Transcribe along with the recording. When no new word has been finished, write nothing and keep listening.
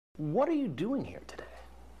What are you doing here today?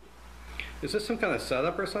 Is this some kind of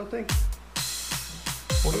setup or something?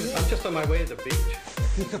 I'm just on my way to the beach.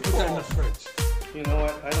 You can put that in the fridge. You know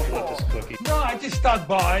what? I don't want this cookie. No, I just stopped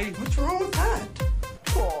by. What's wrong with that?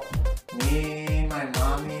 Me, my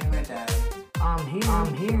mommy, and my daddy.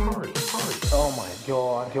 I'm here. Party. Oh my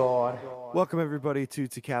God. Welcome everybody to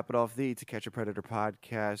Cap It Off, the To Catch a Predator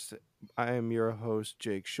podcast. I am your host,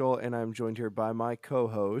 Jake Scholl, and I'm joined here by my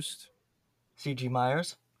co-host, C.G.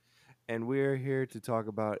 Myers. And we're here to talk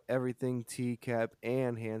about everything T-Cap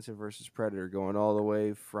and Hansen versus Predator, going all the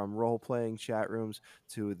way from role-playing chat rooms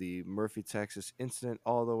to the Murphy, Texas incident,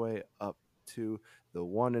 all the way up to the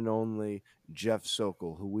one and only Jeff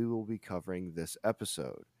Sokol, who we will be covering this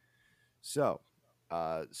episode. So,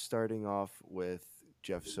 starting off with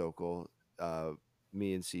Jeff Sokol,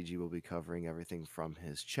 me and CG will be covering everything from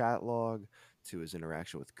his chat log to his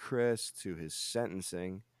interaction with Chris to his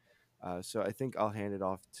sentencing. So I think I'll hand it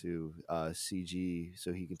off to CG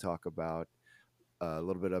so he can talk about a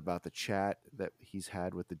little bit about the chat that he's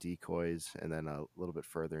had with the decoys and then a little bit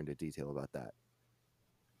further into detail about that.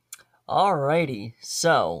 Alrighty,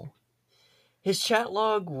 so his chat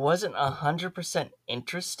log wasn't 100%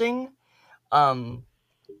 interesting in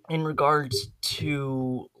regards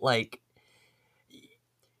to, like,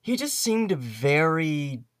 he just seemed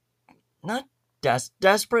very, not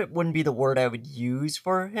desperate wouldn't be the word I would use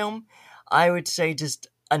for him. I would say just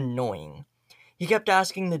annoying. He kept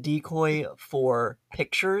asking the decoy for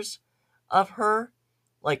pictures of her,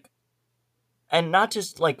 like, and not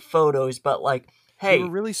just like photos, but like, hey. They were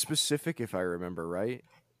really specific, if I remember right.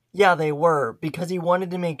 Yeah, they were, because he wanted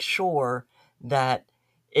to make sure that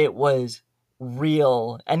it was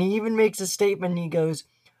real. And he even makes a statement. He goes,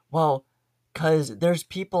 well, because there's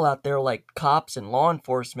people out there like cops and law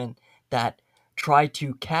enforcement that try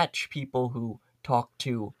to catch people who talk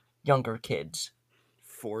to younger kids.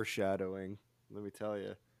 Foreshadowing, let me tell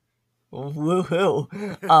you. Woohoo!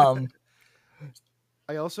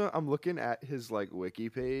 I'm looking at his like wiki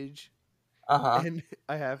page, and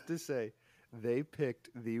I have to say, they picked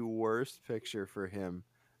the worst picture for him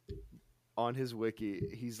on his wiki.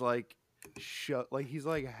 He's like he's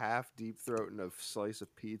like half deep throating a slice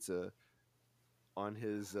of pizza on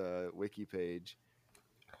his wiki page.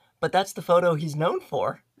 But that's the photo he's known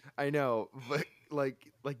for. I know, but like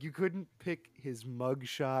you couldn't pick his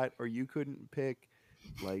mugshot, or you couldn't pick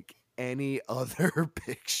like any other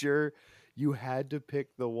picture. You had to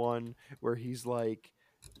pick the one where he's like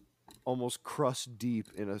almost crust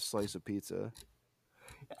deep in a slice of pizza.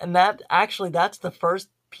 And that's the first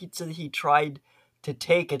pizza he tried to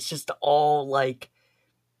take. It's just all like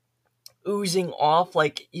oozing off.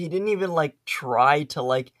 Like he didn't even like try to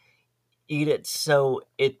like eat it so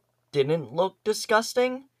it didn't look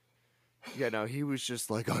disgusting. Yeah, no, he was just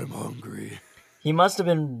like, I'm hungry. He must have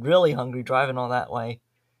been really hungry driving all that way.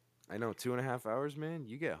 I know, 2.5 hours, man.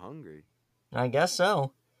 You get hungry. I guess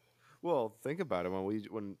so. Well, think about it.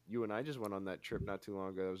 When you and I just went on that trip not too long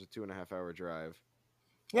ago, it was a 2.5 hour drive.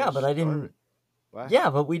 Yeah, but I didn't. What? Yeah,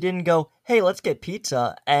 but we didn't go, hey, let's get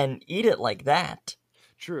pizza and eat it like that.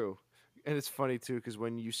 True. And it's funny, too, because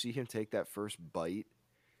when you see him take that first bite,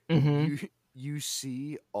 you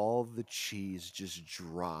see all the cheese just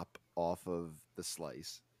drop off of the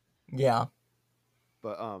slice. Yeah.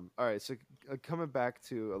 But, all right, so coming back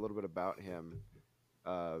to a little bit about him,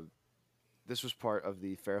 this was part of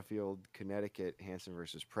the Fairfield, Connecticut Hansen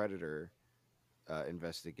versus Predator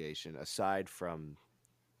investigation, aside from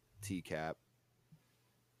T-Cap.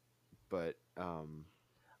 But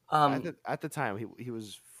at the time, he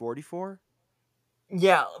was 44?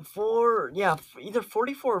 Yeah, either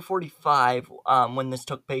 44 or 45 when this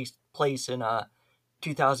took place in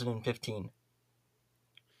 2015.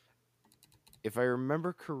 If I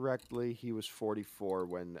remember correctly, he was 44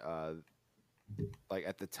 when like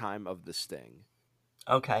at the time of the sting.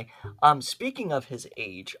 Okay. Speaking of his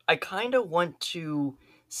age, I kind of want to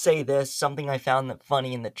say this, something I found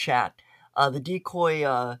funny in the chat. The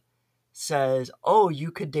decoy says, "Oh,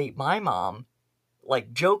 you could date my mom,"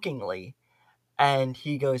 like jokingly. And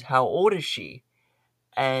he goes, "How old is she?"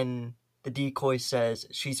 And the decoy says,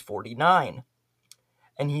 "She's 49."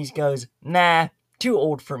 And he goes, "Nah, too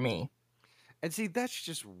old for me." And see, that's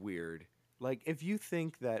just weird. Like, if you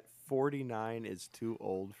think that 49 is too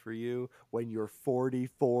old for you when you're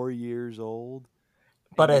 44 years old.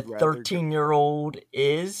 But a 13-year-old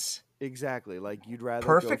is? Exactly. Like, you'd rather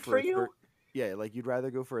perfect go for you? Yeah, like, you'd rather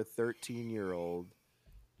go for a 13-year-old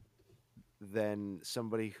than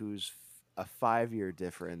somebody who's a 5-year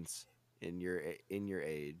difference in your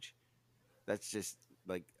age. That's just,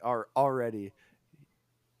 like, already,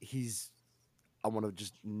 I want to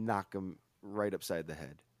just knock him right upside the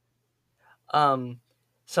head.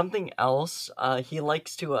 Something else, he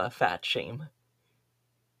likes to fat shame.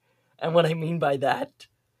 And what I mean by that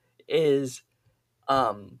is,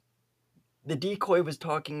 the decoy was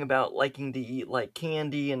talking about liking to eat like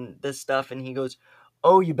candy and this stuff, and he goes,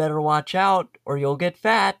 "Oh, you better watch out or you'll get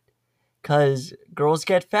fat, 'cause girls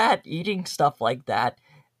get fat eating stuff like that."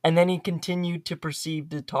 And then he continued to proceed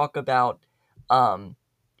to talk about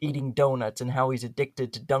eating donuts and how he's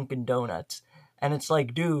addicted to Dunkin' Donuts. And it's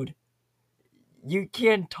like, dude, you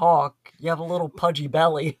can't talk. You have a little pudgy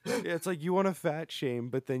belly. Yeah, it's like you want to fat shame,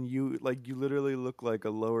 but then you literally look like a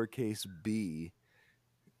lowercase b.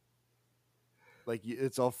 Like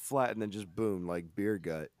it's all flat and then just boom, like beer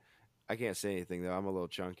gut. I can't say anything though. I'm a little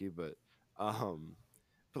chunky, but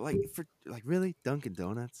like for like really Dunkin'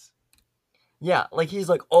 Donuts. Yeah, like he's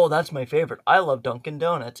like, "Oh, that's my favorite. I love Dunkin'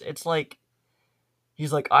 Donuts." It's like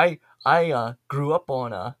he's like, I grew up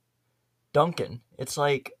on Dunkin'." It's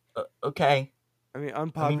like, okay. I mean,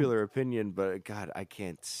 unpopular opinion, but God, I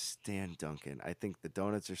can't stand Dunkin'. I think the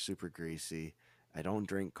donuts are super greasy. I don't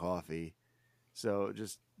drink coffee. So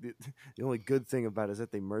just the only good thing about it is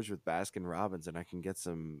that they merged with Baskin Robbins and I can get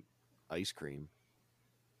some ice cream.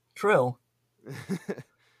 True.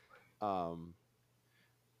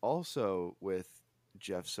 Also with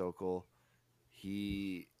Jeff Sokol,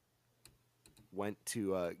 he went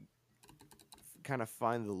to kind of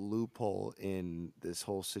find the loophole in this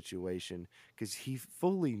whole situation because he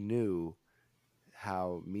fully knew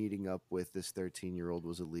how meeting up with this 13-year-old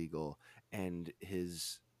was illegal, and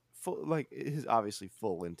his obviously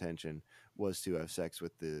full intention was to have sex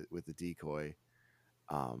with the decoy.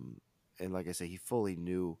 And like I say, he fully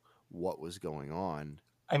knew what was going on.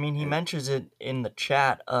 I mean, he mentions it in the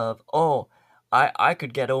chat of, "Oh, I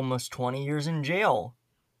could get almost 20 years in jail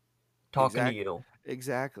talking to you."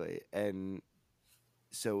 Exactly. And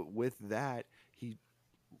so with that, he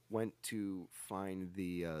went to find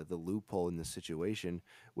the loophole in the situation,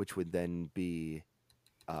 which would then be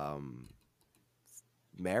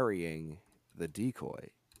marrying the decoy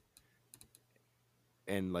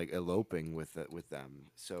and like eloping with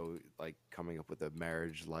them. So like coming up with a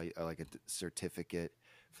marriage like a certificate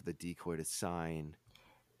for the decoy to sign.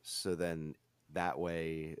 So then that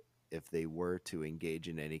way, if they were to engage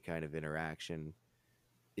in any kind of interaction,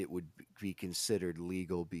 it would be considered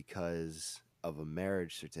legal because of a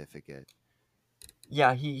marriage certificate.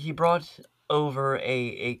 Yeah, he brought over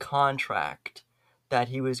a contract that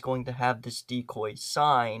he was going to have this decoy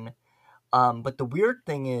sign. But the weird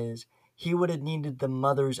thing is, he would have needed the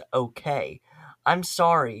mother's okay. I'm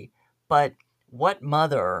sorry, but what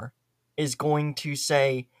mother is going to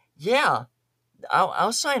say, "Yeah,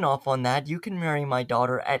 I'll sign off on that. You can marry my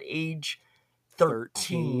daughter at age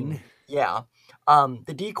 13. Yeah.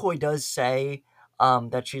 The decoy does say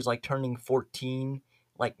that she's like turning 14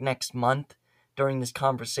 like next month during this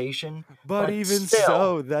conversation. But even still,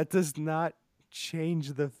 so, that does not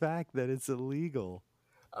change the fact that it's illegal.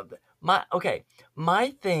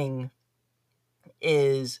 my thing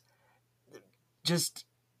is just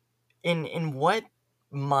in what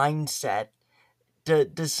mindset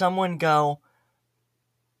does someone go,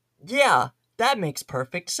 "Yeah, that makes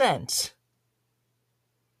perfect sense,"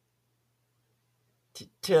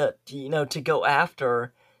 to go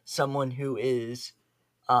after someone who is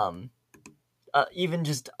even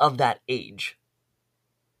just of that age.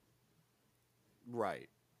 Right.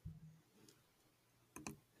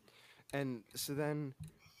 And so then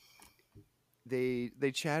they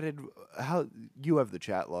chatted. How you have the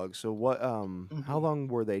chat log? So what? How long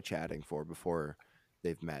were they chatting for before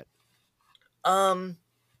they've met? I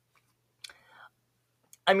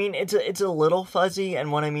mean, it's a little fuzzy,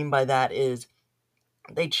 and what I mean by that is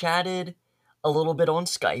they chatted a little bit on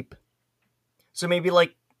Skype. So maybe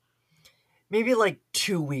like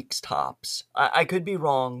 2 weeks tops. I could be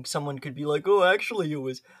wrong. Someone could be like, "Oh, actually it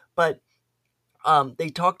was," but they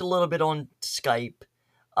talked a little bit on Skype.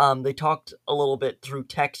 They talked a little bit through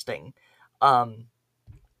texting. The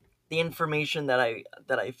information that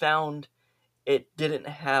I found, it didn't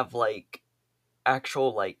have like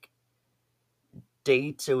actual like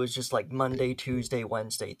dates. It was just like Monday, Tuesday,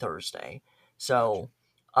 Wednesday, Thursday. So,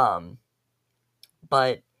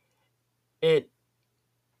 but it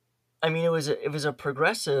was a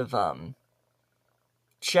progressive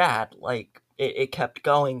chat. Like it kept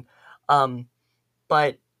going,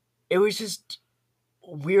 but it was just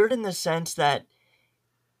weird in the sense that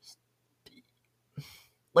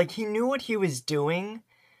like he knew what he was doing,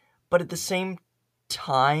 but at the same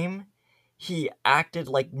time he acted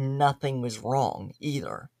like nothing was wrong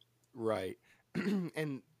either. Right.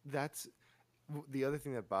 And that's the other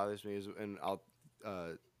thing that bothers me is, and I'll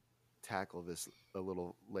tackle this a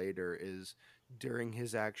little later is during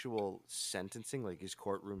his actual sentencing, like his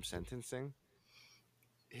courtroom sentencing,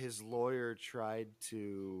 his lawyer tried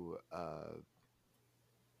to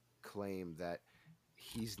claim that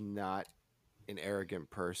he's not an arrogant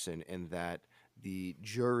person and that the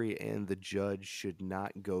jury and the judge should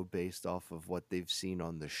not go based off of what they've seen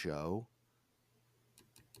on the show.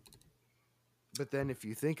 But then if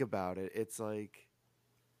you think about it, it's like,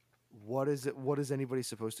 what is anybody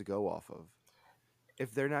supposed to go off of?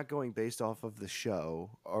 If they're not going based off of the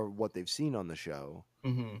show or what they've seen on the show,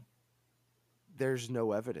 Mm-hmm. there's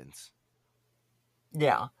no evidence.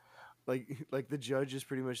 Yeah. Like the judge is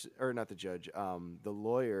pretty much, or not the judge, the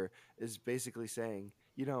lawyer is basically saying,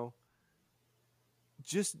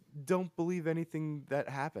 just don't believe anything that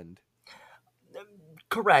happened.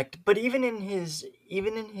 Correct. But even in his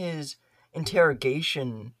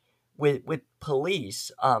interrogation with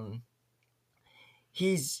police, I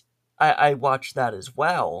watched that as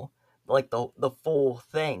well, like the full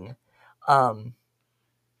thing, and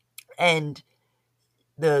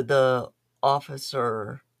the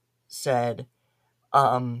officer said,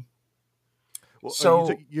 Well,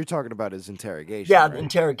 so you're talking about his interrogation, yeah, right?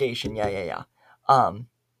 interrogation, yeah.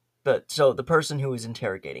 But so the person who was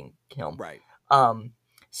interrogating him, Right.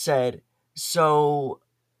 said, so,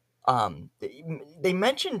 they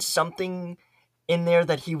mentioned something in there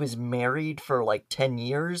that he was married for like 10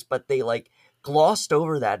 years, but they like glossed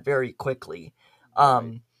over that very quickly.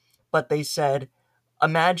 Right. But they said,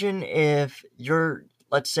 imagine if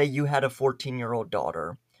let's say you had a 14-year-old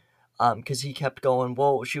daughter, because he kept going,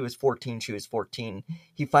 well, she was 14.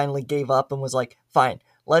 He finally gave up and was like, fine,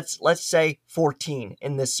 let's say 14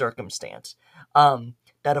 in this circumstance.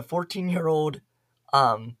 That a 14-year-old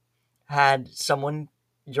had someone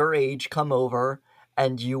your age come over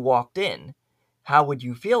and you walked in. How would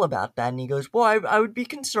you feel about that? And he goes, well, I would be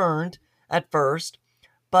concerned at first,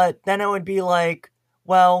 but then I would be like,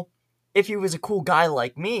 well, if he was a cool guy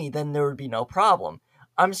like me, then there would be no problem.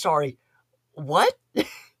 I'm sorry, what?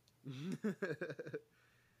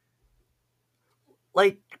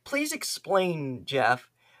 Like, please explain, Jeff,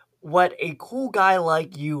 what a cool guy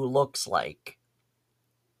like you looks like.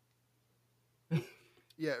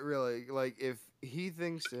 Yeah, really. Like, if he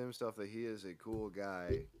thinks to himself that he is a cool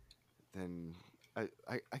guy, then I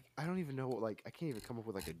don't even know. Like, I can't even come up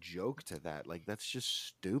with like a joke to that. Like, that's just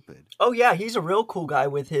stupid. Oh yeah, he's a real cool guy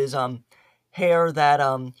with his hair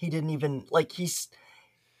that he didn't even like. He spiked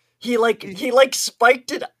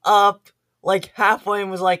it up like halfway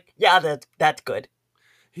and was like, yeah, that's good.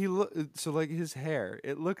 So like his hair,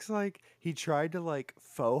 it looks like he tried to like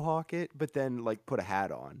faux hawk it, but then like put a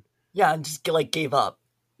hat on. Yeah, and just like gave up.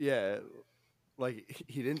 Yeah, like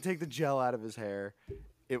he didn't take the gel out of his hair.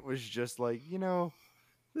 It was just like,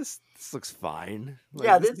 this looks fine. Like,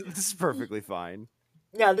 Yeah, this is perfectly fine.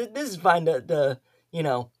 Yeah, this is fine to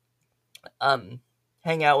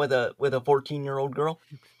hang out with a 14-year-old girl.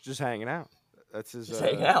 Just hanging out. That's his. Just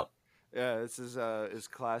hanging out. Yeah, this is his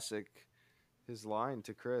classic. His line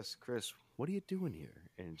to Chris, what are you doing here?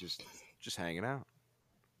 And just hanging out.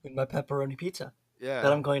 With my pepperoni pizza. Yeah.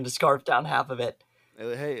 That I'm going to scarf down half of it.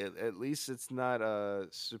 Hey, at least it's not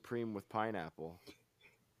supreme with pineapple.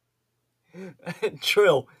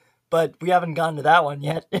 True, but we haven't gotten to that one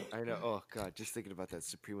yet. I know. Oh God, just thinking about that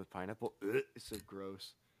supreme with pineapple, it's so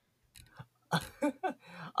gross.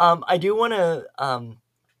 I do want to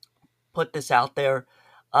put this out there.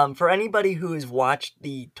 For anybody who has watched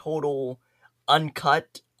the total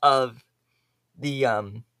uncut of the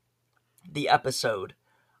episode,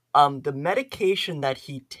 the medication that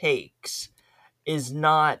he takes is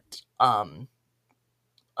not a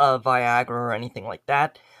Viagra or anything like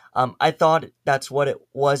that. I thought that's what it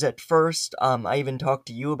was at first. I even talked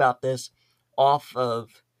to you about this off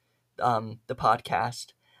of the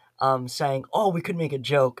podcast, saying, oh, we could make a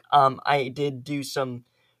joke. I did do some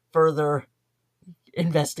further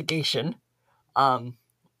investigation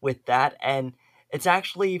with that, and it's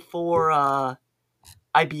actually for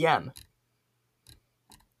IBM.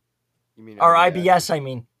 You mean or IBS? I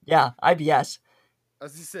mean, yeah, IBS. I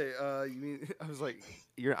was gonna say, you mean? I was like,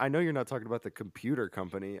 I know you're not talking about the computer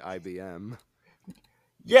company IBM.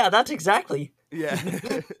 Yeah, that's exactly. Yeah.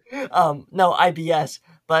 No, IBS.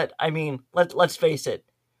 But I mean, let's face it,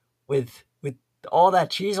 with all that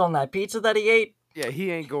cheese on that pizza that he ate. Yeah,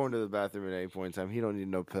 he ain't going to the bathroom at any point in time. He don't need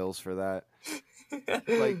no pills for that.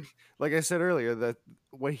 like I said earlier, that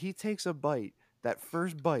when he takes a bite, that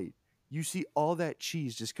first bite, you see all that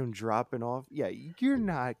cheese just come dropping off. Yeah, you're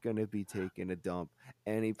not gonna be taking a dump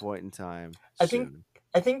any point in time. I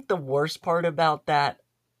think the worst part about that,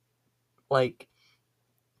 like,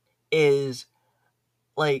 is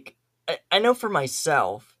like I know for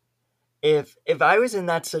myself, if I was in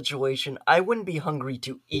that situation, I wouldn't be hungry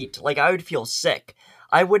to eat. Like, I would feel sick.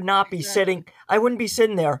 I would not be sitting. I wouldn't be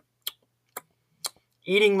sitting there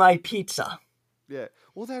eating my pizza. Yeah.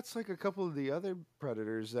 Well, that's like a couple of the other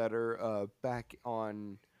predators that are back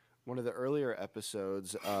on one of the earlier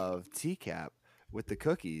episodes of TCAP with the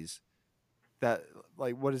cookies. That,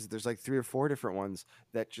 like, what is it? There's like 3 or 4 different ones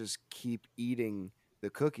that just keep eating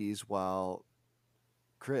the cookies while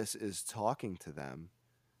Chris is talking to them.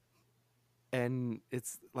 And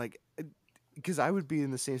it's like, because I would be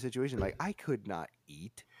in the same situation. Like, I could not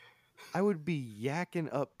eat. I would be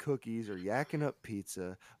yakking up cookies or yakking up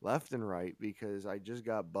pizza left and right because I just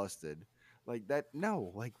got busted. Like that.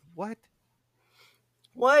 No, like what?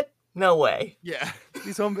 What? No way. Yeah,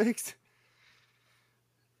 these home baked.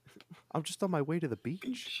 I'm just on my way to the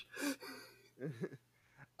beach.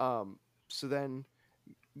 So then,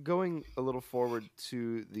 going a little forward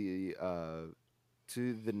to the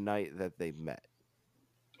night that they met.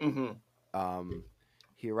 Mm-hmm.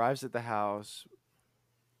 He arrives at the house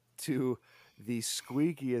to the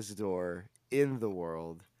squeakiest door in the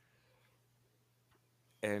world,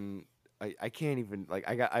 and I can't even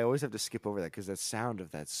I always have to skip over that because that sound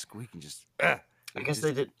of that squeaking just. I guess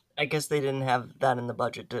they did. I guess they didn't have that in the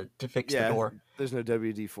budget to fix the door. There's no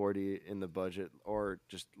WD-40 in the budget, or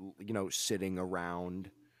just sitting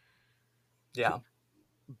around. Yeah.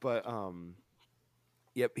 But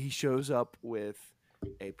yep, he shows up with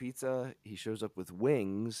a pizza. He shows up with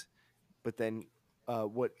wings, but then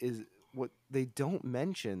what they don't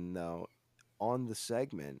mention though on the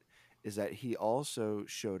segment is that he also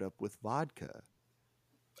showed up with vodka.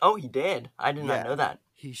 Oh, he did. I did not Yeah. know that.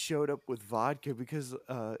 He showed up with vodka because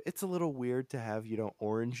it's a little weird to have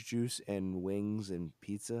orange juice and wings and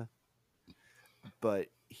pizza, but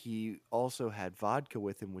he also had vodka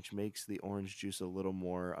with him, which makes the orange juice a little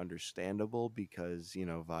more understandable because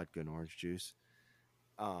vodka and orange juice.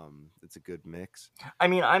 It's a good mix. I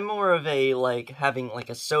mean, I'm more of a having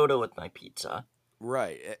a soda with my pizza.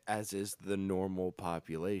 Right, as is the normal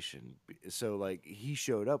population. So, he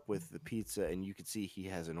showed up with the pizza, and you could see he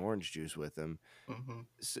has an orange juice with him. Mm-hmm.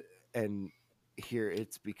 So, and here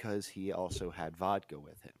it's because he also had vodka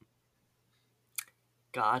with him.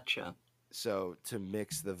 Gotcha. So, to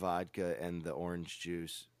mix the vodka and the orange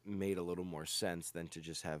juice made a little more sense than to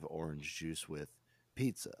just have orange juice with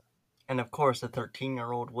pizza. And of course, a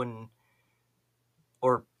 13-year-old wouldn't,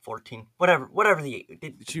 or 14, whatever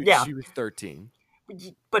She was 13.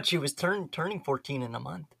 But she was turning 14 in a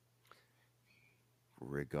month.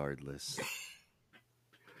 Regardless.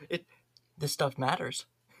 This stuff matters.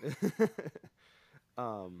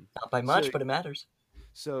 Not by much, but it matters.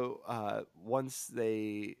 So once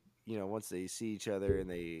they see each other and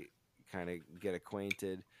they kind of get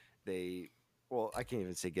acquainted, I can't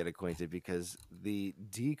even say get acquainted because the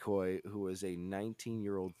decoy, who was a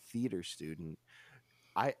 19-year-old theater student,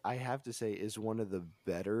 I have to say is one of the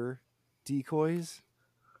better decoys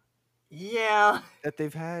Yeah. that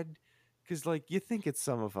they've had, because you think it's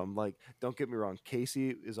some of them. Don't get me wrong, Casey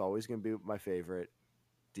is always going to be my favorite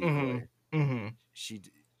decoy. Mm-hmm.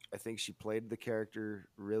 I think she played the character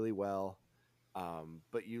really well,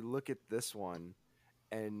 but you look at this one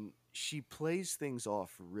and she plays things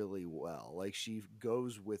off really well. She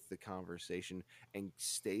goes with the conversation and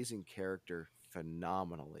stays in character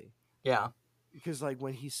phenomenally. Yeah. Because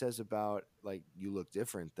when he says about you look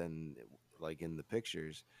different than in the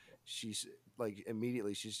pictures, she's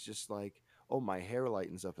immediately she's just oh, my hair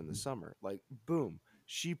lightens up in the summer. Boom.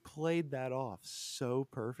 She played that off so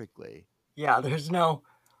perfectly. Yeah, there's no,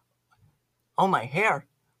 oh, my hair.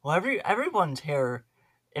 Well, everyone's hair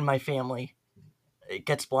in my family, it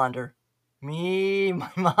gets blonder. Me, my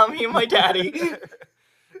mommy, and my daddy.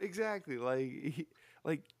 Exactly.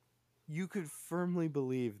 You could firmly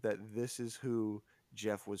believe that this is who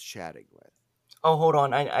Jeff was chatting with. Oh, hold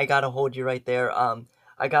on. I gotta hold you right there.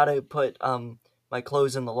 I gotta put my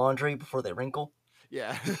clothes in the laundry before they wrinkle.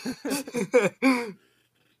 Yeah.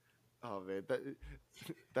 Oh man,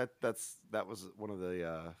 that was one of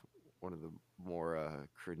the more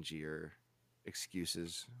cringier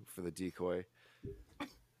excuses for the decoy.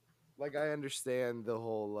 I understand the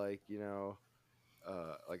whole I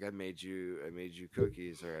made you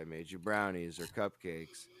cookies, or I made you brownies or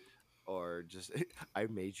cupcakes, or just I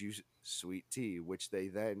made you sweet tea, which they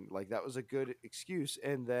then that was a good excuse,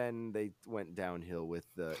 and then they went downhill with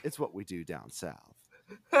it's what we do down south.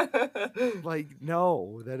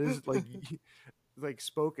 No, that is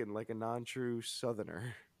spoken like a non-true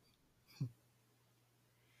southerner.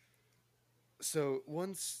 So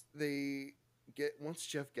once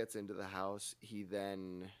Jeff gets into the house, he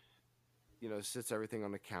then sits everything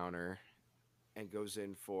on the counter and goes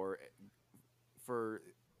in for for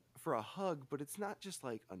a hug, but it's not just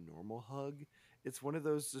like a normal hug. It's one of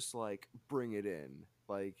those just like bring it in.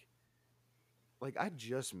 Like I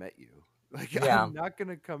just met you. Like Yeah. I'm not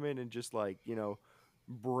gonna come in and just like,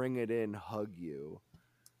 bring it in, hug you.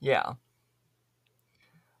 Yeah.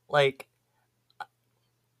 Like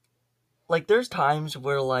there's times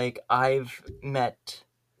where like I've met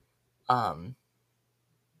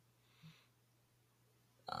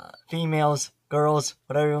females, girls,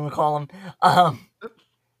 whatever you want to call them,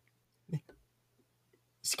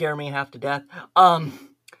 scare me half to death.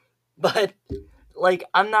 But like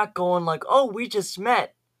I'm not going like, oh, we just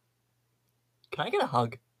met. Can I get a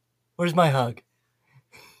hug? Where's my hug?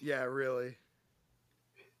 Yeah, really.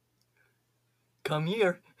 Come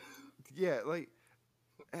here. Yeah, like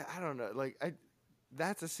I don't know. Like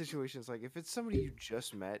that's a situation. It's like if it's somebody you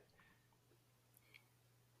just met,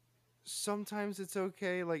 sometimes it's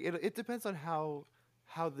okay. Like it depends on how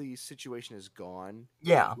the situation has gone.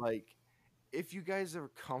 Yeah. Like if you guys are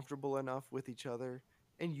comfortable enough with each other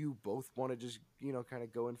and you both want to just kind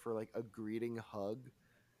of go in for like a greeting hug,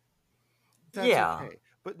 that's Yeah. okay.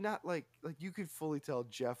 But not like you could fully tell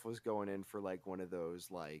Jeff was going in for like one of those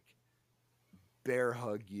like bear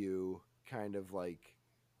hug you kind of like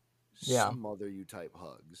Yeah. smother you type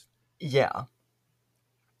hugs. Yeah.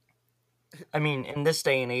 I mean, in this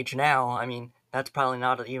day and age now, I mean, that's probably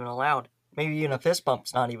not even allowed. Maybe even a fist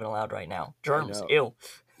bump's not even allowed right now. Germs, know. ew.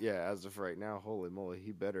 Yeah, as of right now, holy moly,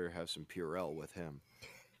 he better have some Purell with him.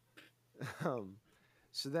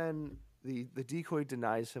 So then the decoy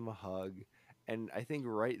denies him a hug, and I think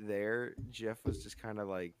right there, Jeff was just kind of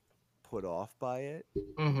like put off by it.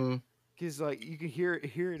 Mm-hmm. Because like you can hear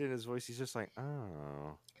it in his voice. He's just like,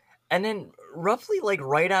 oh. And then roughly like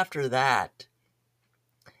right after that,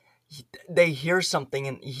 they hear something,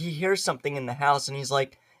 and he hears something in the house, and he's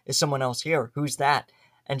like, is someone else here? Who's that?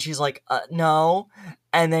 And she's like, no.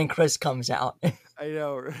 And then Chris comes out. I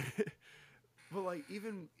know. Right? But like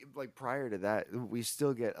even like prior to that, we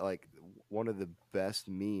still get like one of the best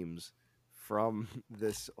memes from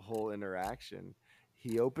this whole interaction.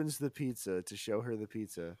 He opens the pizza to show her the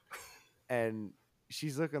pizza, and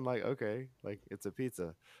she's looking like, okay, like it's a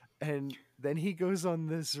pizza. And then he goes on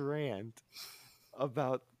this rant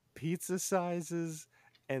about pizza sizes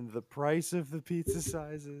and the price of the pizza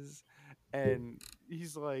sizes. And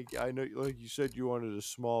he's like, I know, like you said, you wanted a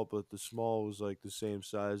small, but the small was like the same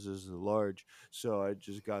size as the large. So I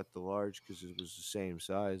just got the large because it was the same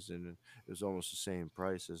size and it was almost the same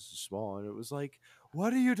price as the small. And it was like,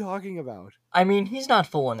 what are you talking about? I mean, he's not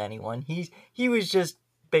fooling anyone. He was just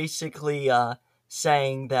basically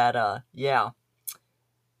saying that, yeah.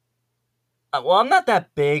 Well, I'm not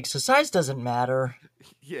that big, so size doesn't matter.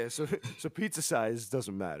 Yeah, so pizza size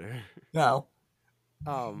doesn't matter. No.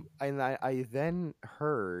 And I then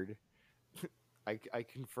heard, I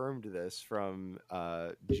confirmed this from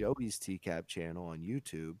Joey's TCAP channel on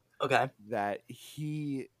YouTube. Okay. That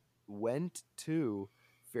he went to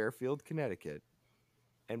Fairfield, Connecticut,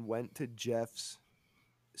 and went to Jeff's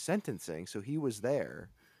sentencing. So he was there.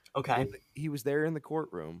 Okay. He was there in the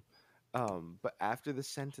courtroom. But after the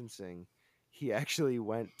sentencing, he actually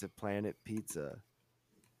went to Planet Pizza.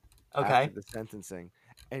 Okay. After the sentencing.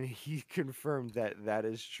 And he confirmed that that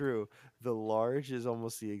is true. The large is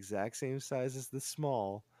almost the exact same size as the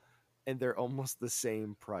small, and they're almost the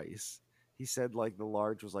same price. He said like the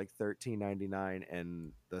large was like $13.99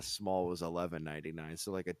 and the small was $11.99,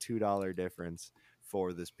 so like a $2 difference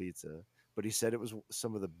for this pizza. But he said it was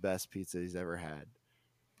some of the best pizza he's ever had.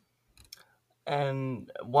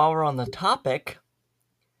 And while we're on the topic,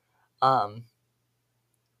 man,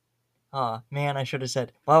 I should have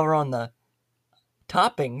said while we're on the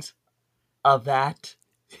toppings of that.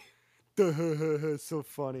 So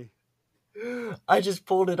funny. I just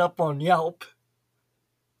pulled it up on Yelp.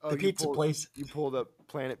 Oh, The pizza place. You pulled up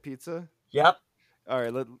Planet Pizza? Yep. All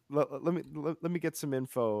right, let me get some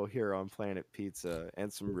info here on Planet Pizza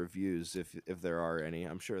and some reviews if there are any.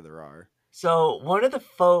 I'm sure there are. So one of the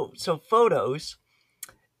photos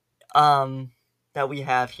that we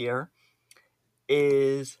have here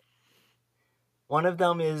is one of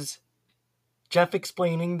them is Jeff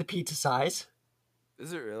explaining the pizza size.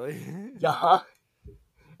 Is it really? Yeah.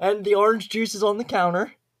 And the orange juice is on the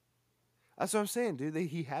counter. That's what I'm saying, dude.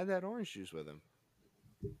 He had that orange juice with him.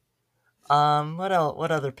 What else?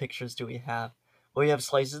 What other pictures do we have? Well, we have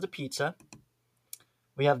slices of pizza.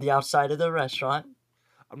 We have the outside of the restaurant.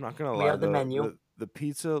 I'm not gonna lie. We have the menu. The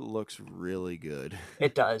pizza looks really good.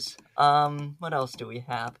 It does. What else do we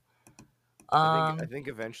have? I think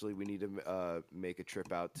eventually we need to make a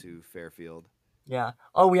trip out to Fairfield. Yeah.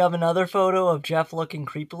 Oh, we have another photo of Jeff looking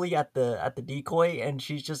creepily at the decoy, and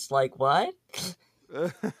she's just like, "What?"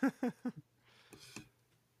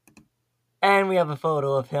 And we have a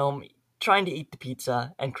photo of him trying to eat the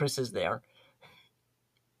pizza, and Chris is there.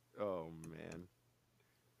 Oh man,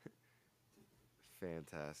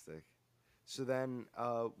 fantastic. So then,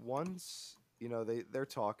 once they're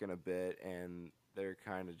talking a bit and they're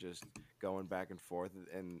kind of just going back and forth,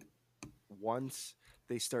 and once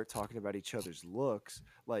they start talking about each other's looks,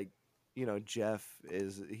 like Jeff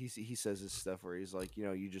he says this stuff where he's like,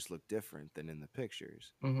 you just look different than in the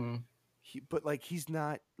pictures. Mm-hmm. But like he's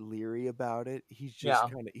not leery about it. He's just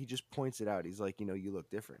Yeah. he just points it out. He's like, you look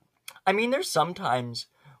different. I mean, there's sometimes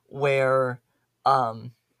where,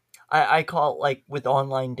 um, I call it like with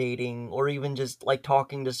online dating or even just like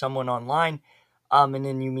talking to someone online, and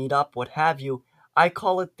then you meet up, what have you. I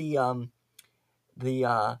call it the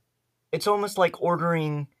it's almost like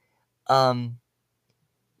ordering, um,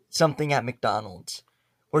 something at McDonald's,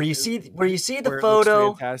 where you see the Where it looks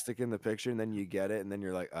photo. fantastic in the picture, and then you get it, and then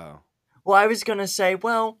you're like, oh. Well, I was gonna say,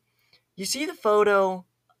 well, you see the photo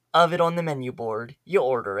of it on the menu board, you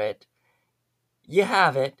order it, you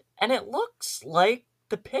have it, and it looks like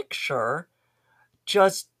the picture,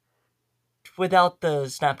 just without the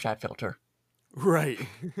Snapchat filter. Right.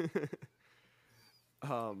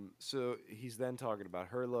 So he's then talking about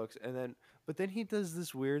her looks, but then he does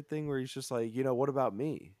this weird thing where he's just like, what about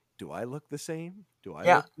me? Do I look the same? Do I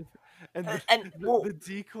Yeah. look different? And And well, the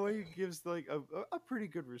decoy gives like a pretty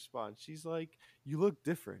good response. She's like, you look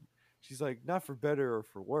different. She's like, not for better or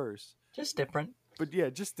for worse, just different. but yeah,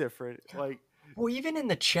 just different. Like, Well, even in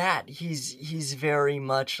the chat, he's very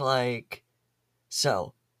much like,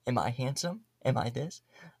 so, am I handsome? Am I this?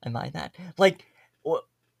 Am I that? Like,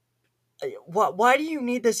 why do you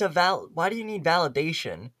need why do you need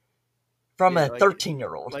validation from yeah, a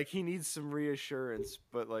 13-year-old? like he needs some reassurance,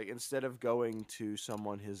 but like instead of going to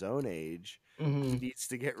someone his own age, he Mm-hmm. needs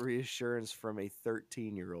to get reassurance from a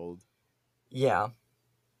 13-year-old. Yeah.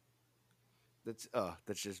 That's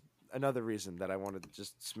just another reason that I wanted to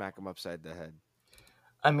just smack him upside the head.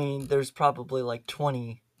 I mean, there's probably like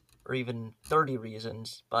 20 or even 30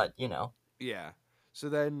 reasons, but Yeah. So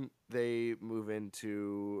then they move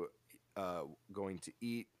into going to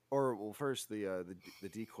eat, or well, first the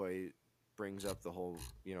decoy brings up the whole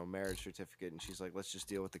marriage certificate, and she's like, let's just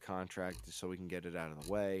deal with the contract so we can get it out of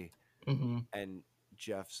the way. Mm-hmm. And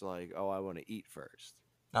Jeff's like, oh, I want to eat first.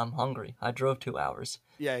 I'm hungry. I drove 2 hours.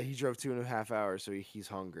 Yeah, he drove 2.5 hours, so he's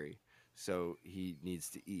hungry, so he needs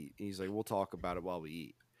to eat. And he's like, we'll talk about it while we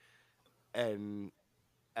eat. And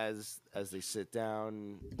as they sit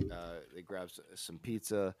down, they grab some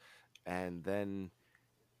pizza, and then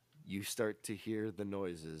you start to hear the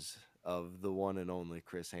noises of the one and only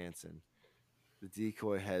Chris Hansen. The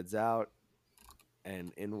decoy heads out,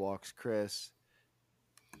 and in walks Chris,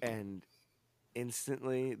 and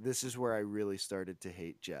instantly, this is where I really started to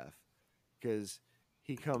hate Jeff, because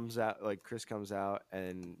he comes out, like Chris comes out,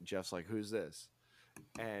 and Jeff's like, "Who's this?"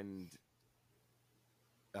 And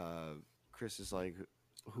Chris is like,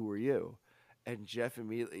 "Who are you?" And Jeff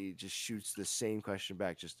immediately just shoots the same question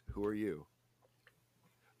back, just, "Who are you?"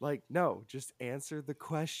 Like, no, just answer the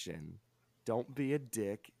question. Don't be a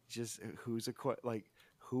dick. Just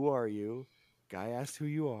who are you? Guy asked who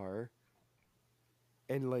you are.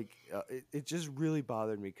 And like, it just really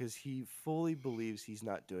bothered me because he fully believes he's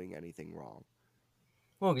not doing anything wrong,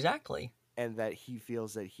 Well, exactly. and that he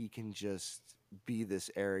feels that he can just be this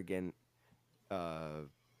arrogant,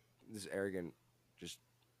 just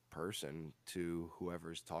person to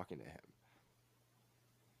whoever's talking to him.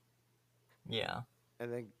 Yeah.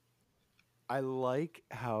 And then I like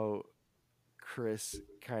how Chris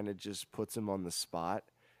kind of just puts him on the spot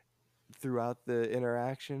throughout the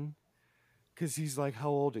interaction, because he's like, "How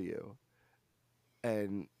old are you?"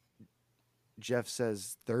 And Jeff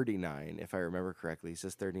says 39, if I remember correctly. He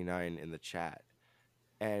says 39 in the chat.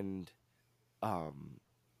 And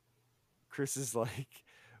Chris is like,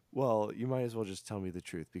 "Well, you might as well just tell me the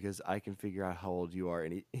truth because I can figure out how old you are."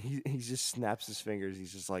 And he just snaps his fingers.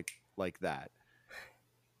 He's just like that.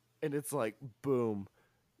 And it's like, boom,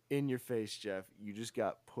 in your face, Jeff. You just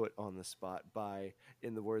got put on the spot by,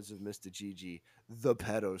 in the words of Mr. Gigi, the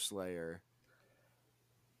pedo slayer.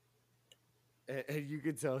 And you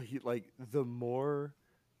could tell he, like, the more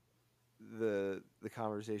the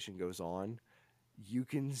conversation goes on, you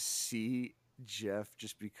can see Jeff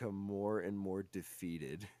just become more and more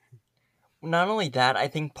defeated. Not only that, I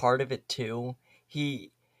think part of it too,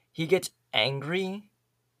 he gets angry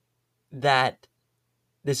that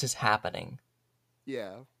this is happening.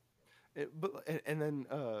 Yeah. And then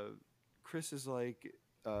Chris is like,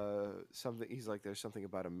 something. He's like, there's something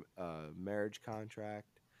about a marriage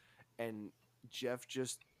contract, and Jeff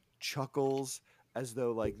just chuckles as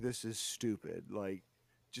though like this is stupid, like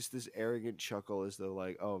just this arrogant chuckle as though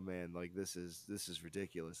like, oh man, like this is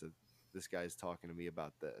ridiculous that this guy's talking to me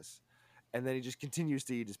about this, and then he just continues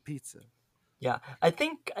to eat his pizza. Yeah, I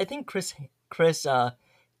think Chris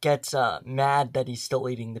gets mad that he's still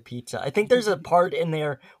eating the pizza. I think there's a part in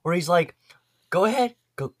there where he's like, "Go ahead,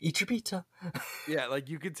 go eat your pizza." Yeah, like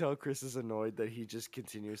you can tell Chris is annoyed that he just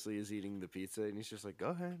continuously is eating the pizza, and he's just like, go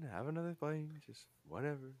ahead, have another bite, just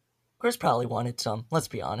whatever. Chris probably wanted some. Let's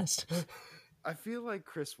be honest. I feel like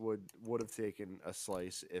Chris would have taken a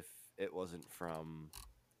slice if it wasn't from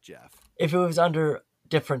Jeff. If it was under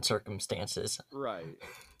different circumstances, Right.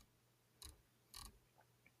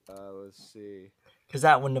 Let's see. because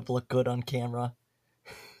that wouldn't have looked good on camera.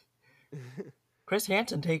 Chris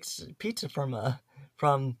Hansen takes pizza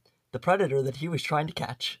from the predator that he was trying to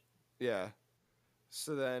catch. Yeah.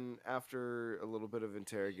 So then, after a little bit of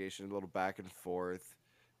interrogation, a little back and forth,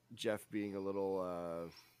 Jeff being a little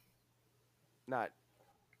not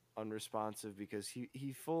unresponsive because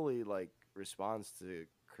he fully like responds to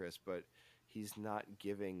Chris, but he's not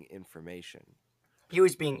giving information. He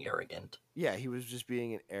was being arrogant. Yeah, he was just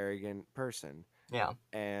being an arrogant person. Yeah.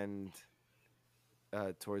 And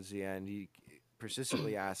towards the end, he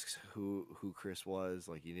persistently asks who Chris was.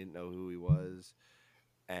 Like, he didn't know who he was.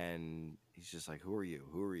 And he's just like, who are you?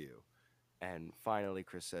 Who are you? And finally,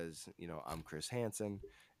 Chris says, I'm Chris Hansen.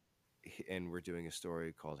 And we're doing a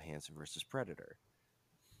story called Hansen versus Predator.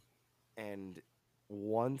 And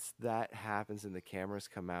once that happens and the cameras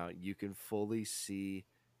come out, you can fully see,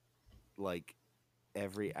 like,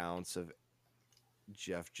 every ounce of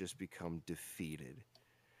Jeff just become defeated.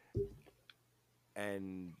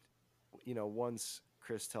 And, once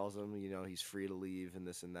Chris tells him, he's free to leave and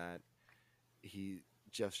this and that,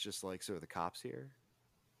 Jeff's just like, so are the cops here?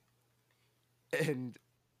 And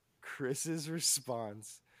Chris's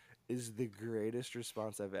response is the greatest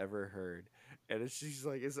response I've ever heard. And she's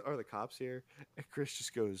like, are the cops here? And Chris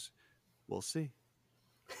just goes, we'll see.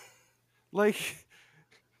 Like,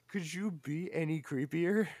 could you be any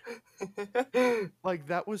creepier? Like,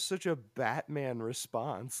 that was such a Batman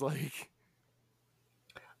response. Like,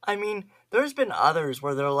 I mean, there's been others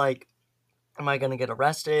where they're like, am I going to get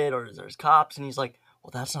arrested? Or there's cops. And he's like,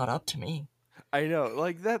 well, that's not up to me. I know,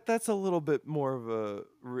 like that's a little bit more of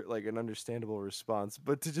like an understandable response,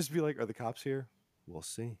 but to just be like, are the cops here? We'll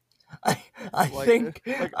see. I Like, think,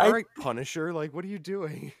 all right, Punisher, like, what are you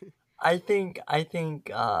doing? I think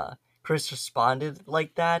Chris responded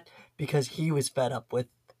like that because he was fed up with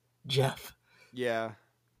Jeff. Yeah.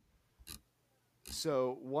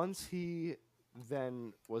 So once he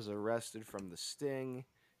then was arrested from the sting,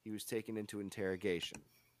 he was taken into interrogation.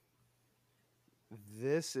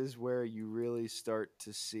 This is where you really start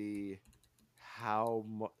to see how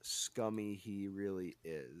scummy he really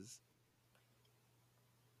is.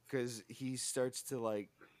 Because he starts to, like,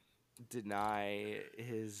 deny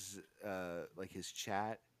his his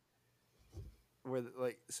chat. Where,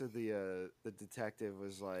 like, so the detective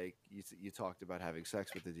was like, you talked about having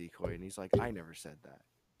sex with the decoy, and he's like, I never said that.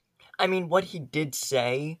 I mean, what he did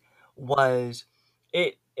say was,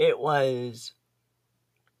 it was,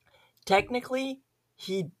 technically,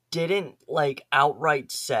 he didn't, like,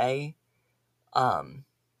 outright say,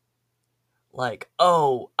 like,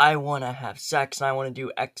 oh, I want to have sex and I want to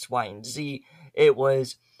do X, Y, and Z. It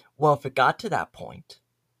was, well, if it got to that point.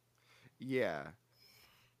 Yeah.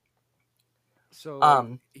 So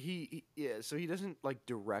so he doesn't like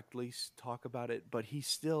directly talk about it, but he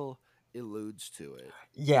still alludes to it.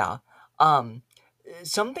 Yeah.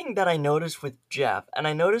 Something that I noticed with Jeff, and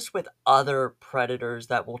I noticed with other predators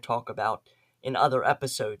that we'll talk about in other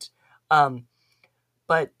episodes,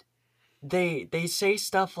 but they say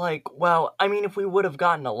stuff like, well, I mean, if we would have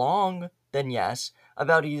gotten along, then yes,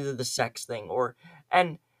 about either the sex thing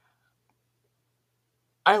and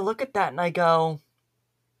I look at that and I go,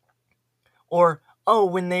 or, oh,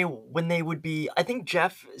 when they would be, I think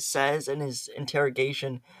Jeff says in his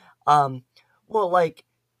interrogation, well, like,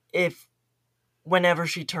 whenever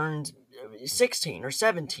she turns 16 or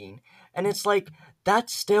 17, and it's like,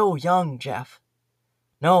 that's still young, Jeff.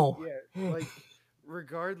 No. Yeah, like,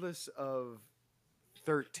 regardless of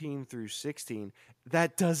 13 through 16,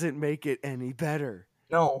 that doesn't make it any better.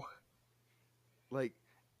 No. Like,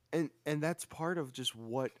 and that's part of just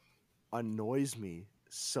what annoys me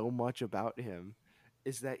so much about him,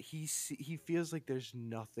 is that he feels like there's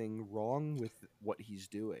nothing wrong with what he's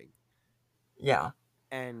doing. Yeah.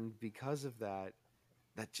 And because of that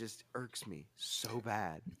just irks me so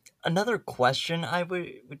bad. Another question I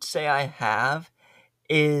would say I have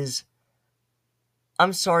is,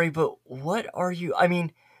 I'm sorry, but what are you? I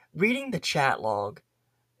mean, reading the chat log,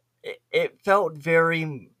 it felt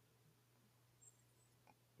very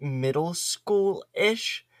middle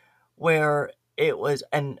school-ish, where it was,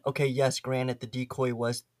 and okay, yes, granted, the decoy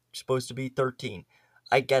was supposed to be 13.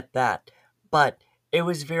 I get that. But it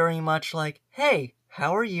was very much like, hey,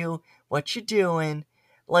 how are you? What you doing?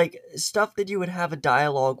 Like, stuff that you would have a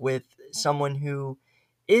dialogue with someone who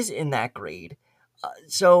is in that grade.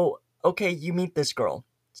 So, okay, you meet this girl.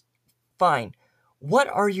 Fine. What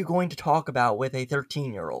are you going to talk about with a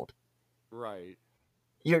 13-year-old? Right.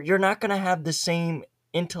 You're not going to have the same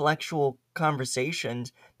intellectual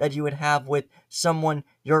conversations that you would have with someone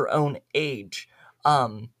your own age.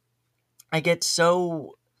 I get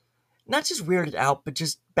so, not just weirded out, but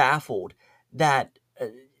just baffled that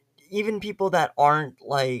even people that aren't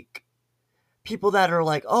like, people that are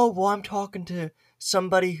like, oh, well, I'm talking to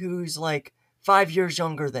somebody who's like 5 years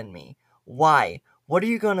younger than me. Why? What are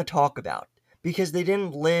you going to talk about? Because they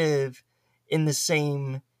didn't live in the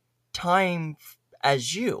same time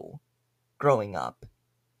as you growing up.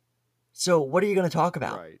 So what are you going to talk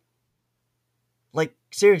about? Right. Like,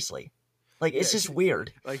 seriously. Like, it's Yeah, just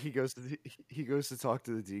weird. Like he goes to talk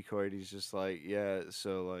to the decoy, and he's just like, yeah,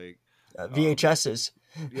 so like VHSs.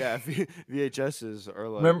 yeah, VHSs are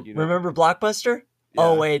like, Remember Blockbuster? Yeah.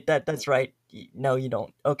 Oh, wait, that's right. No, you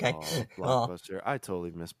don't. Okay. Oh, Well, Blockbuster. I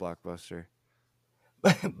totally miss Blockbuster.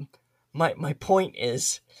 my point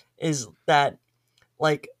is that,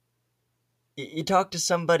 like, you talk to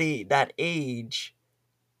somebody that age,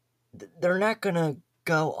 they're not gonna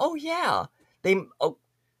go, oh yeah,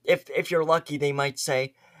 if you're lucky, they might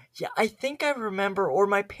say, yeah, I think I remember, or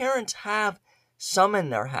my parents have some in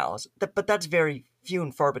their house, but that's very few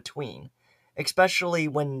and far between, especially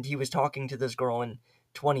when he was talking to this girl in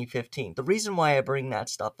 2015. The reason why I bring that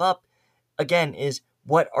stuff up again is,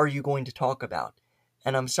 what are you going to talk about?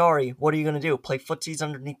 And I'm sorry, what are you going to do? Play footsies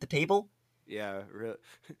underneath the table? Yeah, really.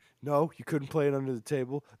 No, you couldn't play it under the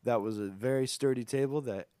table. That was a very sturdy table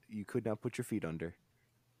that you could not put your feet under.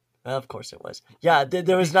 Of course it was. Yeah,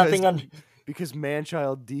 there was nothing on. Because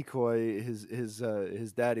Manchild Decoy,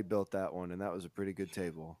 his daddy built that one, and that was a pretty good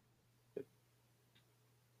table.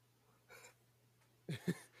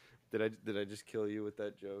 Did I just kill you with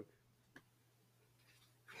that joke?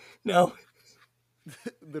 No.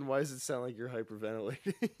 Then why does it sound like you're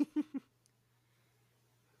hyperventilating?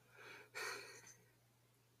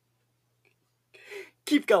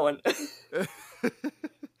 Keep going.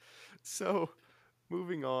 So,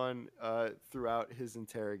 moving on, throughout his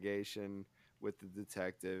interrogation with the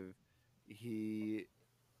detective, he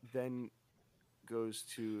then goes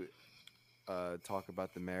to talk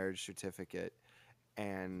about the marriage certificate,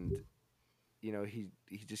 and he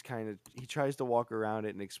just kind of he tries to walk around it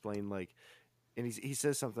and explain, like, and he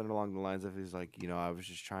says something along the lines of, he's like, I was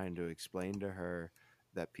just trying to explain to her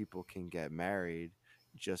that people can get married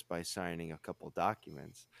just by signing a couple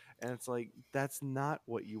documents. And it's like, that's not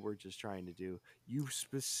what you were just trying to do. You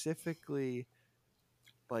specifically,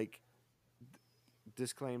 like,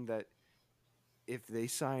 disclaimed that if they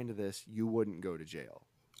signed this, you wouldn't go to jail.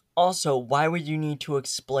 Also, why would you need to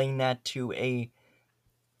explain that to a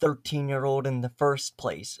 13-year-old in the first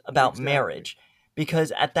place about marriage?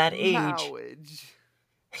 Because at that age,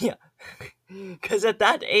 yeah, because at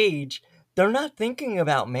that age, they're not thinking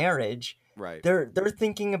about marriage. Right. They're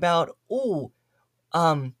thinking about, what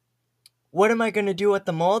am I going to do at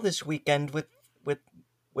the mall this weekend with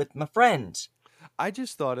my friends? I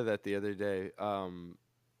just thought of that the other day,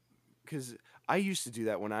 because I used to do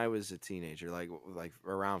that when I was a teenager, like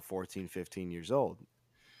around 14, 15 years old,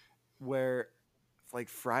 where like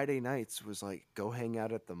Friday nights was like, go hang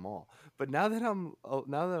out at the mall. But now that I'm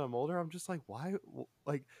older, I'm just like, why?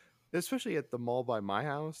 Like, especially at the mall by my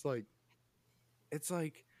house, like, it's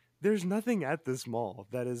like there's nothing at this mall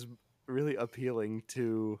that is really appealing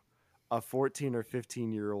to a 14 or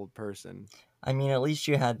 15-year-old person. I mean, at least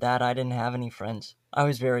you had that. I didn't have any friends. I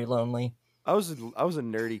was very lonely. I was a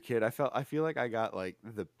nerdy kid. I feel like I got like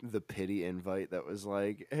the pity invite that was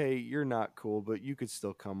like, hey, you're not cool, but you could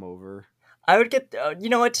still come over. I would get, you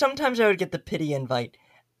know what? Sometimes I would get the pity invite,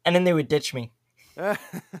 and then they would ditch me. So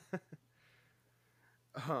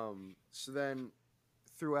then,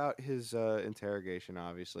 throughout his interrogation,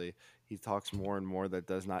 obviously, he talks more and more that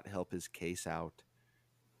does not help his case out,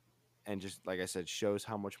 and just like I said, shows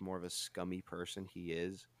how much more of a scummy person he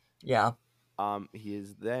is. Yeah. He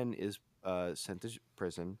is sent to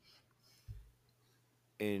prison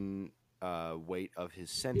in wait of his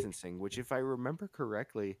sentencing, which, if I remember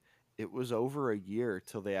correctly, it was over a year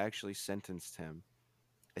till they actually sentenced him.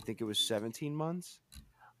 I think it was 17 months.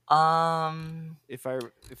 if I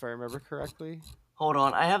remember correctly. Hold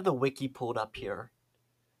on, I have the wiki pulled up here.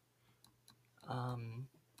 Um,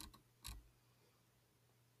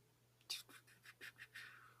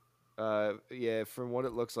 Yeah, from what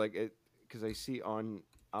it looks like, it because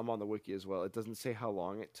I'm on the wiki as well. It doesn't say how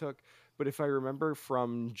long it took, but if I remember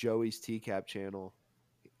from Joey's TCAP channel,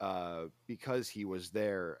 because he was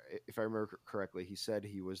there, if I remember correctly, he said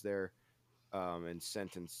he was there, and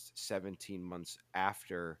sentenced 17 months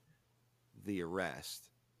after the arrest.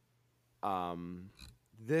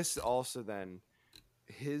 This also then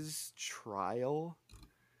his trial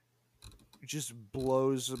just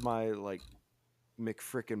blows my like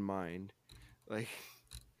McFrickin' mind. Like,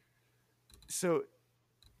 so,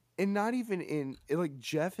 and not even like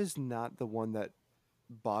Jeff is not the one that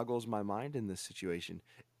boggles my mind in this situation.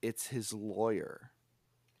 It's his lawyer.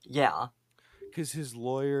 yeah, Because his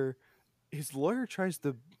lawyer tries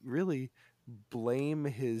to really blame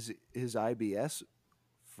his IBS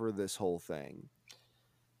for this whole thing.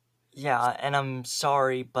 yeah, and I'm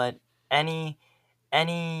sorry, but any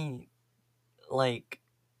like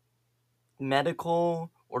medical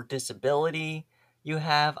or disability you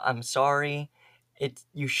have, I'm sorry,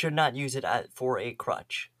 you should not use it for a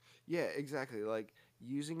crutch. Yeah, exactly. Like,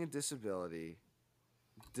 using a disability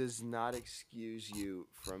does not excuse you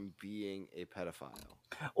from being a pedophile.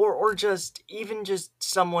 Or just even just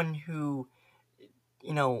someone who,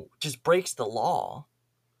 just breaks the law.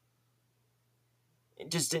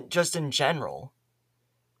 Just in general.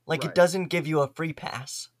 Like, Right. it doesn't give you a free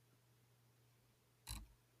pass.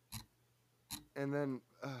 And then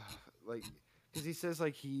like, because he says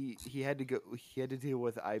like he had to deal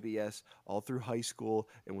with IBS all through high school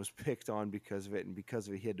and was picked on because of it, and because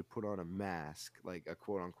of it he had to put on a mask, like a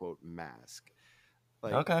quote unquote mask.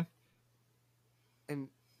 Like, Okay. and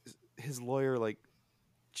his lawyer like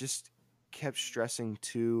just kept stressing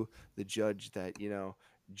to the judge that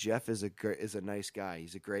Jeff is a nice guy.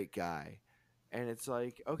 He's a great guy. And it's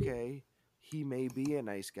like, okay, he may be a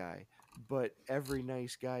nice guy, but every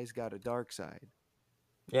nice guy's got a dark side.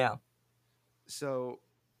 Yeah. So,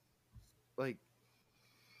 like,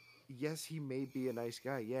 yes, he may be a nice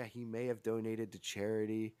guy. Yeah, he may have donated to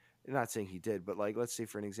charity. I'm not saying he did, but like, let's say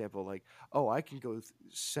for an example, like, oh, I can go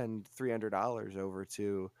send $300 over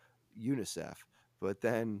to UNICEF, but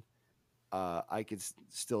then I could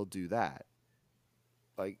still do that.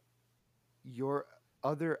 Like, your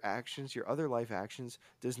other actions, your other life actions,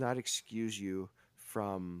 does not excuse you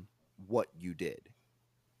from what you did.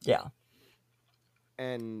 Yeah.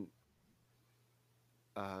 And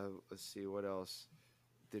let's see, what else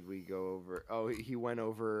did we go over? Oh, he went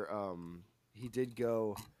over. He did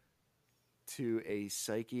go to a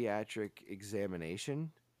psychiatric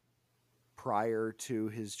examination prior to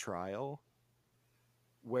his trial,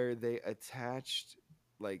 where they attached,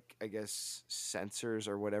 like, I guess sensors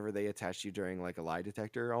or whatever they attached you during like a lie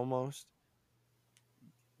detector almost,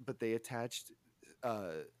 but they attached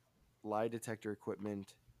lie detector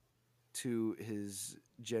equipment to his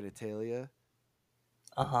genitalia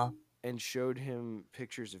and showed him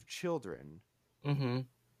pictures of children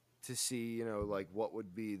to see, like what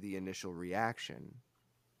would be the initial reaction.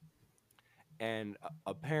 And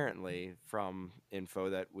apparently, from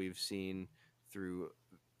info that we've seen through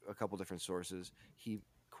a couple different sources, he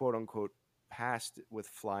quote unquote passed with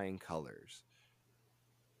flying colors.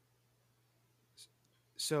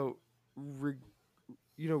 So,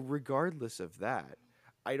 regardless of that,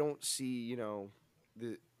 I don't see,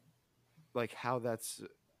 the like how that's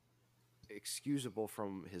excusable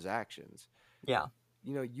from his actions. Yeah.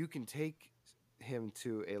 You can take him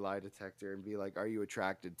to a lie detector and be like, "Are you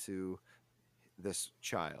attracted to this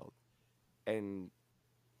child?" And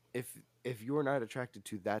if you're not attracted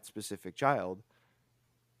to that specific child,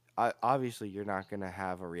 obviously you're not going to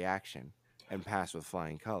have a reaction and pass with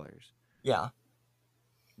flying colors. Yeah.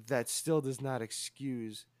 That still does not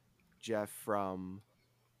excuse Jeff from,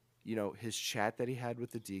 his chat that he had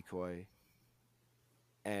with the decoy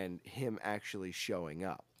and him actually showing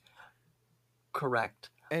up. Correct.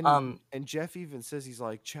 And Jeff even says, he's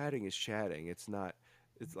like, chatting is chatting. It's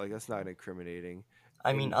like, that's not incriminating.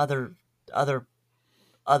 I mean, others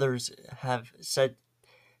have said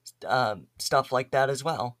stuff like that as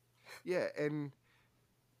well. Yeah, and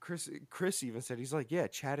Chris even said, he's like, yeah,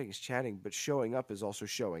 chatting is chatting, but showing up is also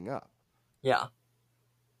showing up. Yeah.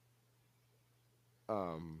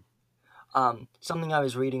 Something I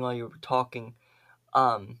was reading while you were talking,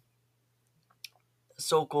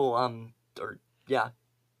 Sokol,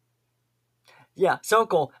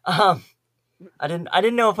 Sokol. I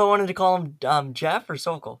didn't know if I wanted to call him Jeff or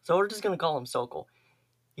Sokol, so we're just gonna call him Sokol.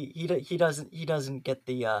 He doesn't get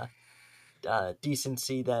the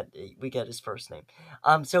decency that we get his first name.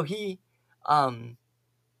 So he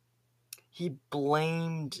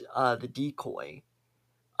blamed the decoy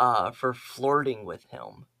for flirting with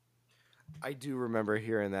him. I do remember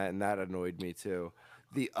hearing that, and that annoyed me too.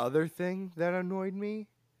 The other thing that annoyed me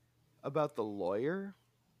about the lawyer's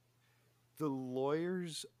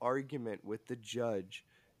argument with the judge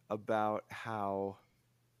about how,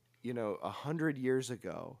 100 years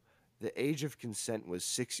ago, the age of consent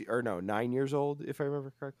was 9 years old, if I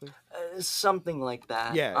remember correctly. Something like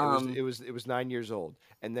that. Yeah, it was 9 years old,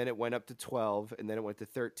 and then it went up to 12, and then it went to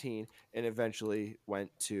 13, and eventually went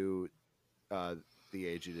to the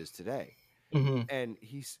age it is today. Mhm.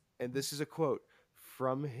 And this is a quote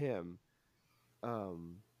from him.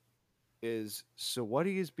 Is so what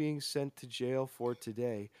he is being sent to jail for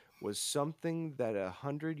today was something that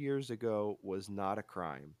 100 years ago was not a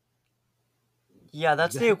crime. Yeah,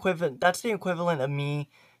 that's the equivalent. That's the equivalent of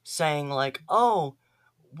me saying like, "Oh,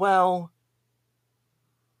 well,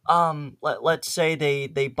 let's say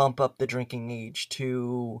they bump up the drinking age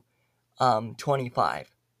to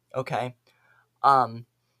 25. Okay?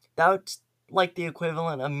 That's like the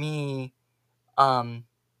equivalent of me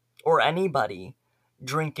or anybody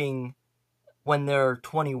drinking when they're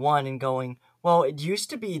 21 and going, "Well, it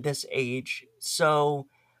used to be this age, so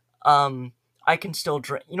I can still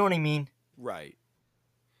drink." You know what I mean? Right.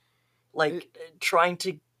 Like try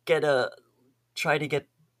to get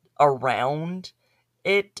around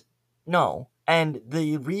it. No. And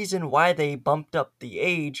the reason why they bumped up the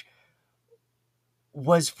age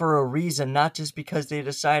was for a reason, not just because they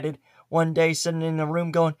decided one day sitting in a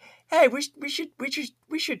room going, "Hey, we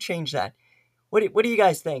should change that." What do you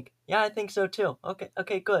guys think? Yeah, I think so too.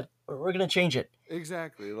 Okay, good. We're gonna change it.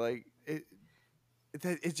 Exactly. Like it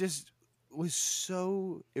just was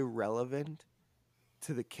so irrelevant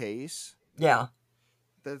to the case. Yeah.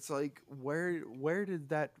 That's like where did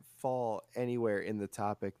that fall anywhere in the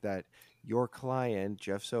topic that your client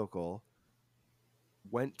Jeff Sokol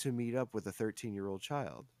went to meet up with a 13-year-old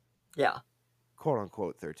child? Yeah. Quote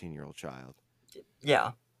unquote 13-year-old child.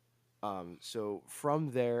 Yeah. So from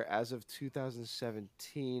there, as of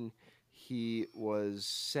 2017, he was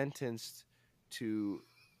sentenced to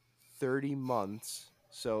 30 months,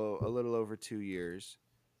 so a little over 2 years,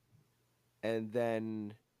 and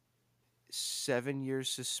then 7 years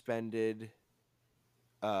suspended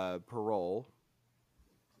parole.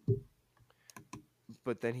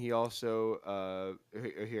 But then he also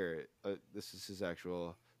this is his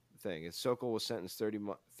actual thing. Sokol was sentenced 30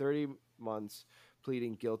 months,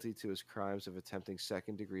 pleading guilty to his crimes of attempting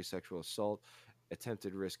second-degree sexual assault,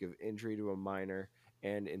 attempted risk of injury to a minor,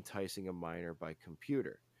 and enticing a minor by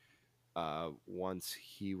computer. Once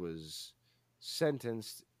he was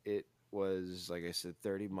sentenced, it was, like I said,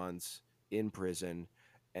 30 months in prison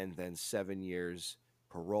and then 7 years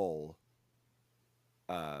parole.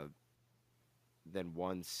 Then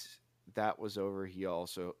once that was over, he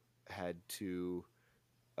also had to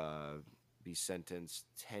be sentenced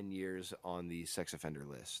 10 years on the sex offender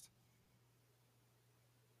list.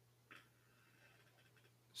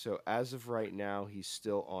 So as of right now, he's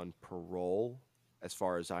still on parole, as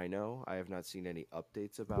far as I know. I have not seen any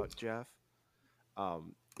updates about Jeff.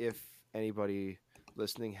 If anybody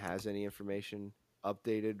listening has any information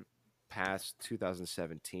updated past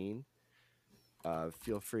 2017,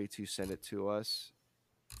 feel free to send it to us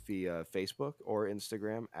via Facebook or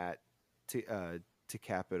Instagram at To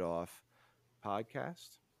Cap It Off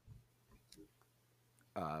Podcast.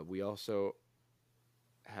 We also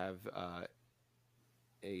have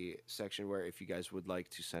a section where if you guys would like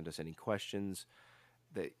to send us any questions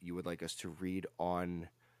that you would like us to read on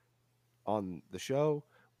the show,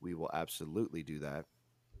 we will absolutely do that.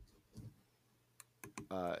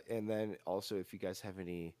 And then also, if you guys have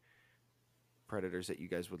any predators that you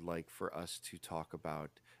guys would like for us to talk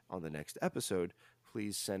about on the next episode,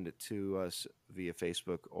 please send it to us via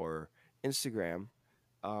Facebook or Instagram.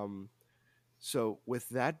 So with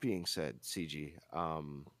that being said, CG,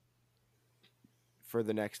 for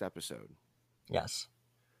the next episode, Yes.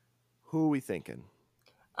 who are we thinking?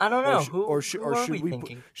 I don't know. Or who should are we we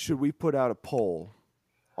thinking? should we put out a poll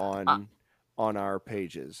on our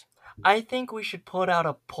pages? I think we should put out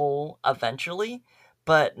a poll eventually,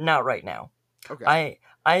 but not right now. Okay.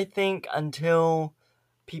 I think until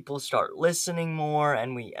people start listening more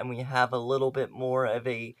and we have a little bit more of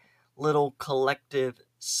a little collective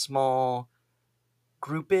small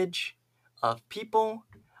groupage of people,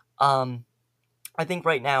 I think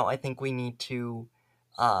right now we need to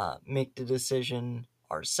make the decision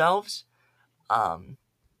ourselves.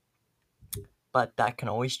 But that can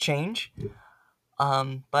always change.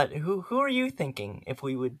 But who are you thinking if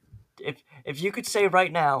we would if you could say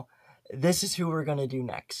right now, this is who we're gonna do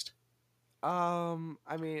next. I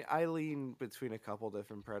mean, I lean between a couple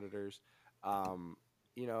different Predators.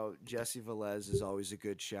 Jesse Velez is always a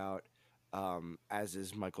good shout, as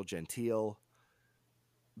is Michael Gentile.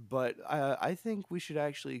 But I think we should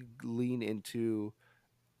actually lean into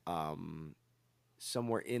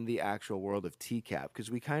somewhere in the actual world of TCAP,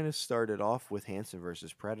 because we kind of started off with Hansen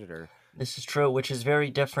versus Predator. This is true, which is very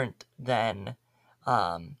different than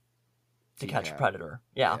To Catch a TCAP. Predator.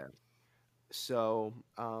 Yeah. So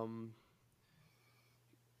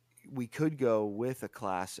we could go with a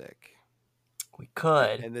classic. We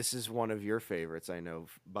could. And this is one of your favorites, I know,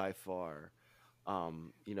 by far.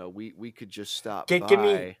 We could just stop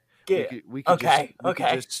by. We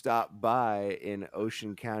could just stop by in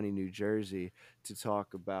Ocean County, New Jersey, to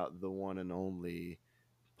talk about the one and only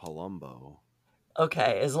Palumbo.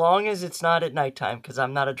 Okay, as long as it's not at nighttime, because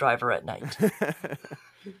I'm not a driver at night.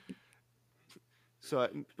 So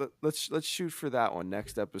let's shoot for that one.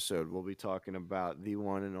 Next episode, we'll be talking about the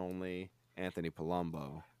one and only Anthony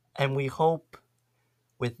Palumbo. And we hope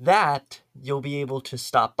with that, you'll be able to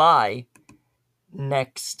stop by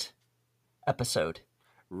next episode.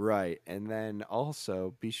 Right. And then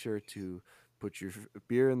also be sure to put your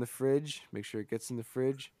beer in the fridge. Make sure it gets in the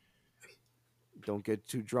fridge. Don't get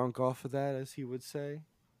too drunk off of that, as he would say.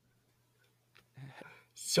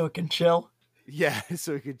 So it can chill. Yeah,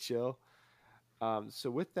 so it can chill. So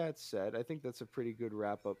with that said, I think that's a pretty good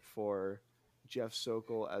wrap up for Jeff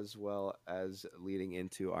Sokol, as well as leading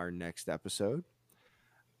into our next episode.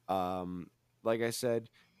 Like I said,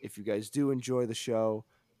 if you guys do enjoy the show,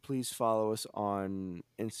 please follow us on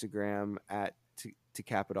Instagram at To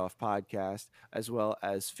Cap It Off Podcast, as well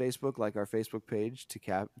as Facebook, like our Facebook page,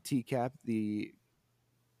 TCAP, the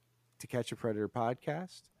To Catch a Predator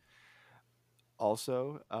podcast.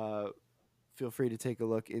 Also, feel free to take a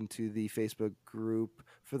look into the Facebook group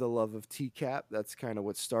For the Love of TCAP. That's kind of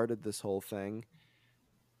what started this whole thing.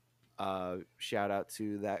 Shout out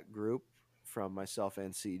to that group from myself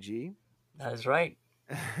and CG. That is right.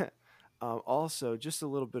 Also, just a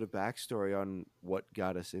little bit of backstory on what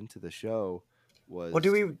got us into the show was. What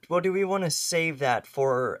do we want to save that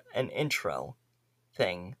for an intro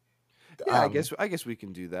thing? Yeah, I guess we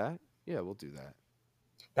can do that. Yeah, we'll do that.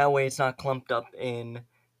 That way, it's not clumped up in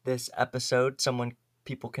this episode.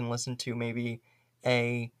 People can listen to maybe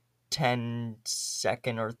a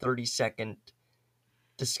 10-second or 30-second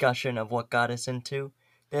discussion of what got us into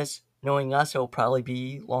this. Knowing us, it'll probably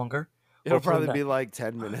be longer. It'll probably be like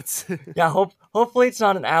 10 minutes. Yeah, hopefully it's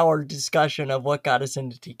not an hour discussion of what got us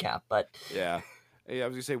into TCAP, but... Yeah, I was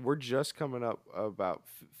going to say, we're just coming up about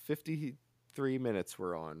 53 minutes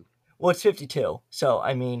we're on. Well, it's 52, so,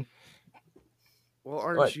 I mean... Well,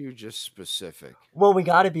 aren't you just specific? Well, we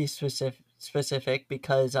gotta be specific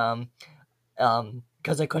because I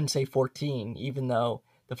couldn't say 14, even though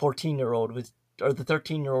the 13-year-old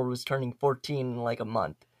was turning 14 in like a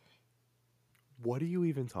month. What are you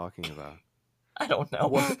even talking about? I don't know. I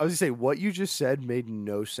was going to say, what you just said made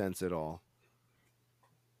no sense at all.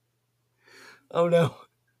 Oh, no.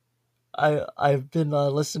 I've been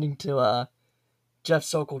listening to Jeff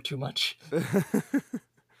Sokol too much.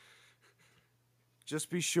 Just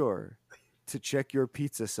be sure to check your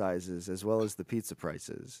pizza sizes as well as the pizza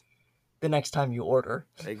prices. The next time you order.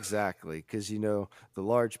 Exactly, because the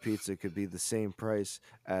large pizza could be the same price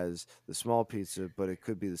as the small pizza, but it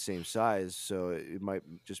could be the same size, so it might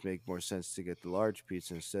just make more sense to get the large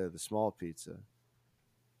pizza instead of the small pizza.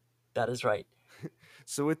 That is right.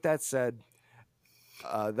 So with that said,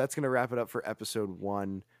 that's going to wrap it up for episode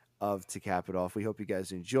 1 of To Cap It Off. We hope you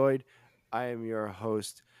guys enjoyed. I am your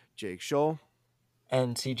host, Jake Scholl.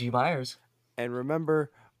 And CG Myers. And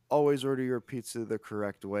remember, always order your pizza the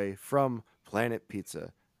correct way from Planet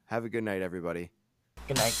Pizza. Have a good night, everybody.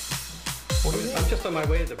 Good night. I'm just on my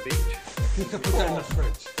way to the beach. You can put that in the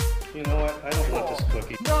fridge. You know what? I don't want this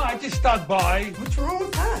cookie. No, I just stopped by. What's wrong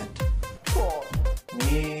with that?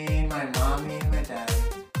 Me, my mommy, and my daddy.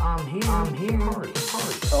 I'm here. Party.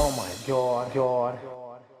 Oh my god.